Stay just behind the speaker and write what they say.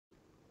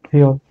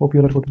Hey all, hope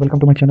you are good.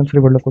 Welcome to my channel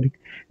Reboot Coding.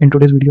 In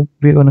today's video,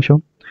 we're going to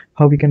show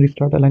how we can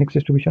restart a Linux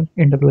distribution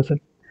in WSL.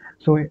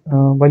 So,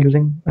 while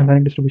using a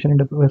Linux distribution in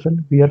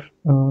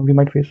WSL, we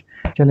might face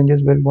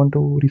challenges where we want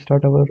to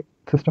restart our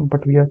system,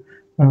 but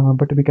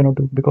we cannot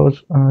do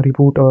because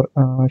reboot or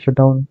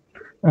shutdown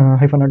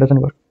 -r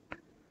doesn't work.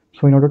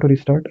 So, in order to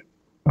restart,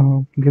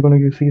 we're going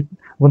to see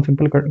one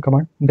simple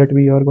command that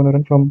we are going to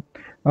run from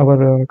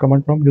our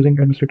command prompt using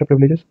administrator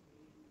privileges,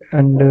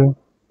 and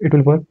it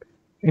will work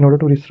in order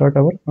to restart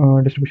our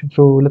distribution.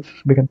 So let's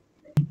begin.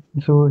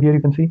 So here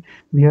you can see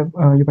we have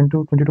Ubuntu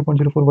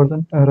 22.04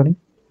 version running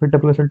with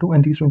WSL2,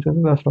 and these two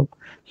instances are stopped.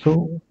 So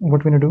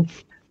what we're going to do,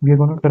 we are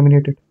going to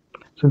terminate it.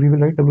 So we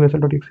will write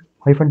WSL.exe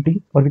 -t,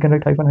 or we can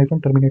write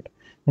 -- terminate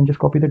and just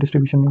copy the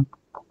distribution name.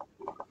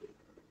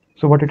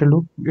 So what it will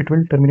do, it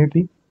will terminate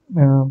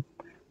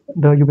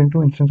the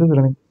Ubuntu instances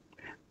running.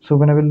 So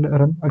when I will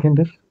run again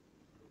this,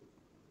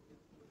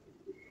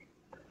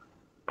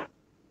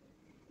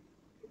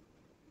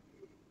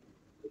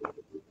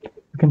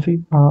 you can see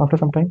after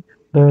some time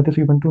this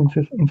Ubuntu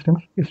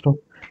instance is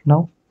stopped. Now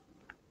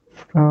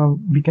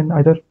we can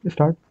either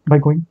start by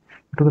going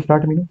to the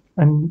start menu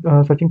and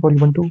searching for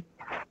Ubuntu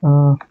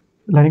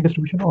Linux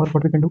distribution, or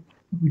what we can do,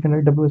 we can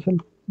write WSL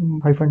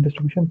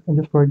 -distribution and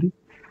just provide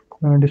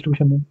the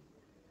distribution name.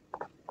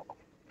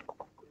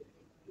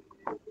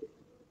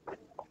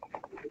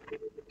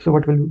 So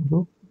what will we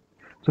do?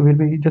 So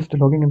we'll be just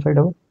logging inside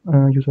our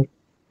user.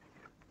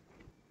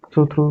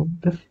 So through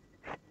this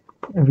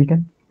we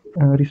can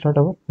restart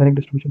our Linux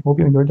distribution. Hope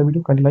you enjoyed the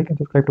video. Kindly like and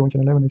subscribe to my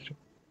channel. Have a nice day.